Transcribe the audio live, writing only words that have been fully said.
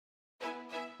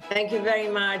Thank you very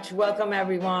much. Welcome,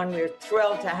 everyone. We're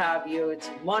thrilled to have you. It's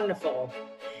wonderful.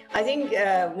 I think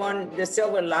the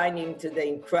silver lining to the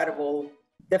incredible,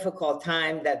 difficult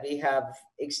time that we have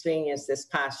experienced this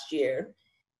past year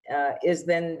is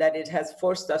then that it has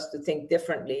forced us to think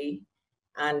differently,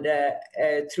 and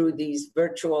through these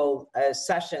virtual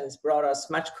sessions brought us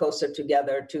much closer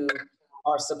together to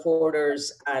our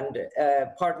supporters and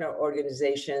partner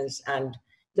organizations and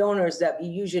donors that we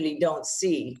usually don't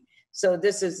see. So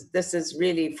this is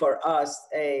really for us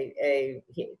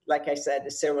like I said,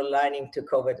 a silver lining to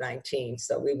COVID-19.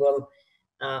 So we will,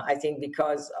 I think,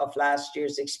 because of last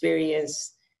year's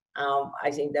experience, I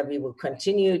think that we will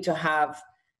continue to have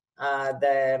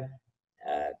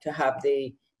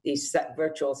these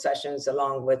virtual sessions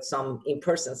along with some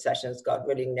in-person sessions, God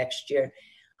willing, next year.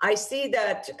 I see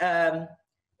that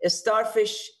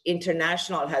Starfish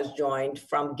International has joined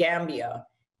from Gambia.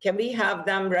 Can we have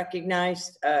them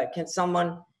recognized? Can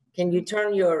you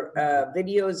turn your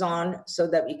videos on so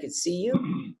that we could see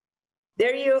you?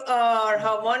 There you are.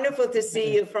 How wonderful to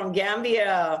see you from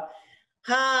Gambia.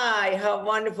 Hi, how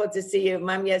wonderful to see you,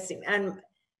 Mam Yasin. And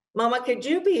Mama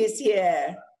Kajubi is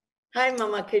here. Hi,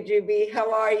 Mama Kajubi.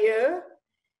 How are you?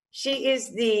 She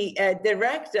is the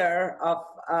director of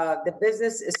the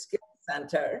Business Skills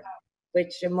Center,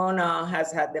 which Mona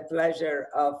has had the pleasure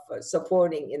of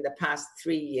supporting in the past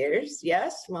 3 years.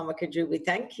 Yes, Mama Kajubi,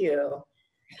 thank you.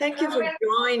 Thank you for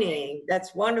joining.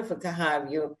 That's wonderful to have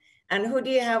you. And who do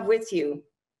you have with you?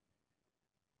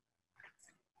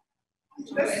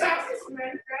 The staff is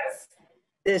mentors.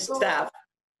 The staff.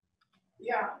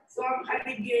 Yeah, so I'm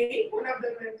Hadi Gay, one of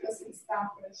the mentors in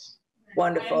Starfish.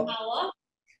 Wonderful. I'm our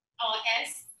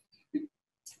S.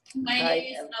 My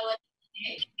name is Awa.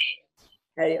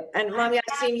 And Mommy,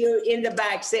 I've seen you in the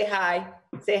back. Say hi.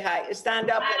 Say hi.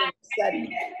 Stand up and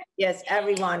study. Yes,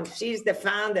 everyone. She's the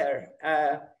founder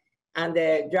and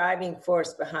the driving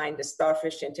force behind the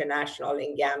Starfish International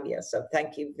in Gambia. So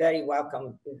thank you. Very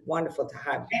welcome. It's wonderful to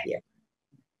have you here.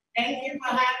 Thank you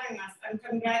for having us, and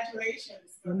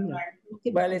congratulations.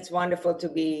 Well, it's wonderful to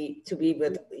be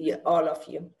with all of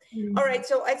you. All right.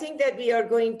 So I think that we are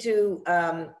going to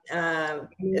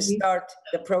start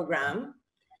the program.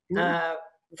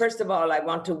 First of all, I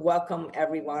want to welcome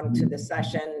everyone to the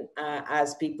session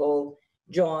as people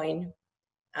join.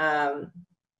 I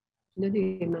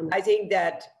think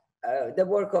that the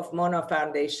work of Mona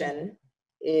Foundation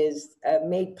is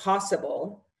made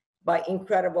possible by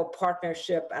incredible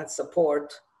partnership and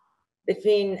support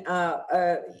between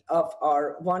of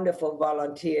our wonderful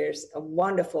volunteers,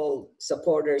 wonderful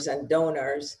supporters and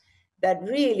donors that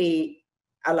really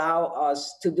allow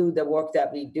us to do the work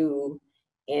that we do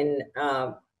in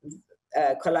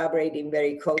collaborating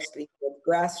very closely with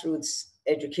grassroots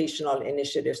educational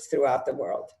initiatives throughout the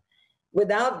world.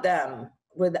 Without them,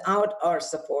 without our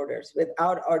supporters,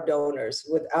 without our donors,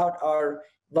 without our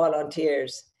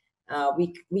volunteers,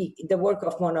 the work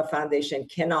of Mona Foundation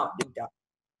cannot be done.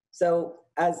 So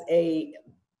as a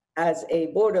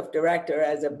board of director,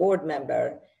 as a board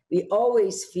member, we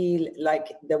always feel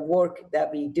like the work that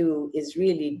we do is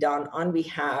really done on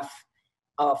behalf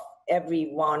of every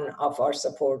one of our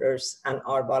supporters and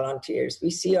our volunteers.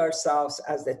 We see ourselves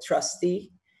as the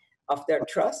trustee of their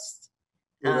trust,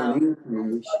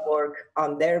 work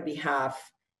on their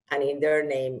behalf and in their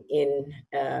name in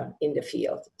the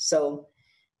field. So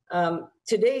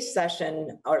today's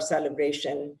session, our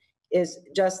celebration, is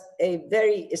just a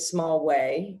very small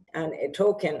way and a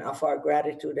token of our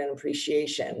gratitude and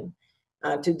appreciation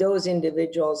to those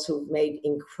individuals who've made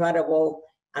incredible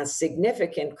and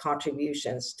significant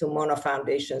contributions to Mona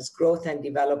Foundation's growth and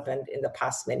development in the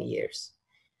past many years.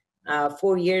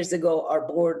 4 years ago, our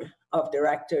board of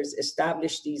directors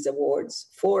established these awards,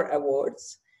 4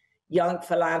 awards: Young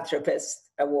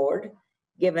Philanthropist Award,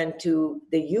 given to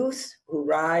the youth who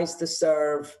rise to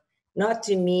serve, not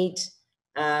to meet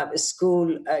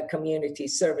school community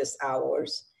service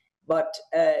hours, but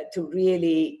to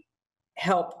really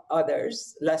help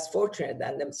others less fortunate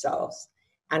than themselves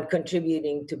and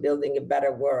contributing to building a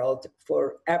better world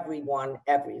for everyone,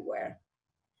 everywhere.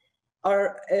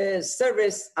 Our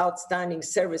Outstanding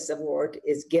Service Award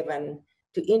is given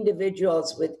to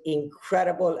individuals with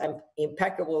incredible and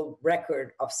impeccable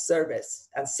record of service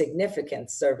and significant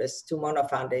service to Mona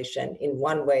Foundation in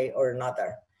one way or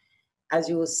another. As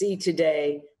you will see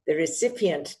today, the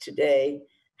recipient today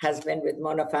has been with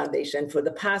Mona Foundation for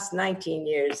the past 19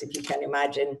 years, if you can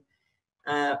imagine.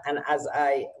 And as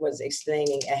I was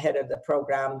explaining ahead of the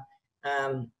program,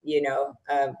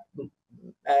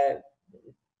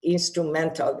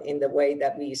 instrumental in the way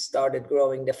that we started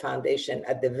growing the foundation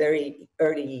at the very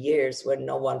early years when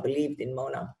no one believed in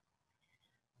Mona.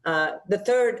 The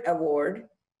third award,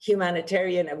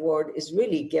 humanitarian award, is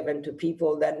really given to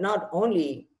people that not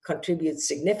only contribute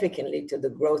significantly to the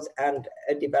growth and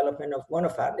development of Mona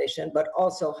Foundation, but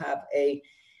also have a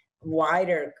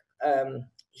wider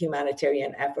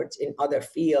humanitarian efforts in other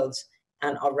fields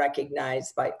and are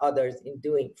recognized by others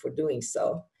for doing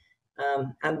so.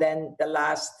 And then the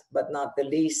last but not the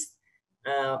least,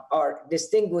 our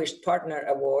Distinguished Partner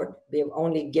Award. We have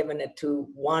only given it to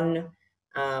one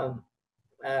time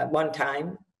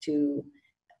to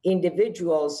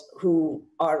individuals who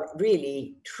are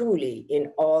really, truly,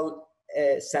 in all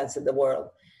sense of the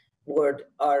word,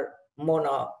 are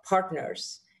Mona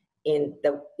partners in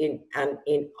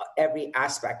every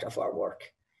aspect of our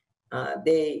work.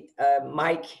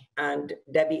 Mike and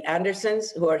Debbie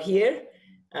Andersons, who are here,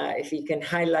 if you can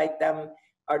highlight them,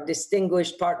 our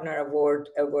Distinguished Partner Award,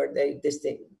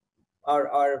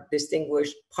 our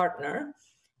distinguished partner,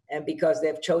 and because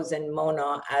they've chosen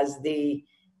Mona as the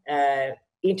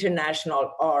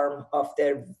international arm of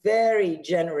their very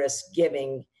generous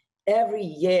giving every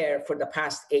year for the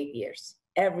past 8 years.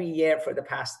 Every year for the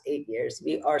past 8 years.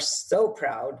 We are so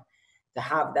proud to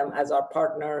have them as our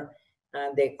partner,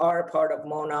 and they are a part of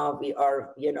Mona. We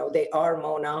are, they are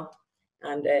Mona.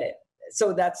 And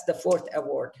so that's the fourth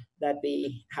award that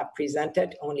we have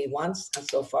presented only once, and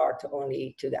so far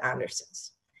only to the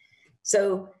Andersons.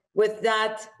 So with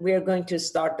that, we're going to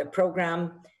start the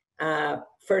program.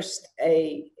 First,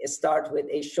 start with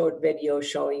a short video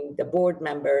showing the board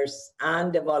members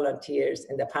and the volunteers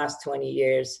in the past 20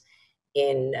 years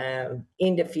in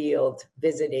the field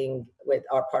visiting with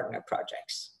our partner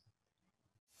projects.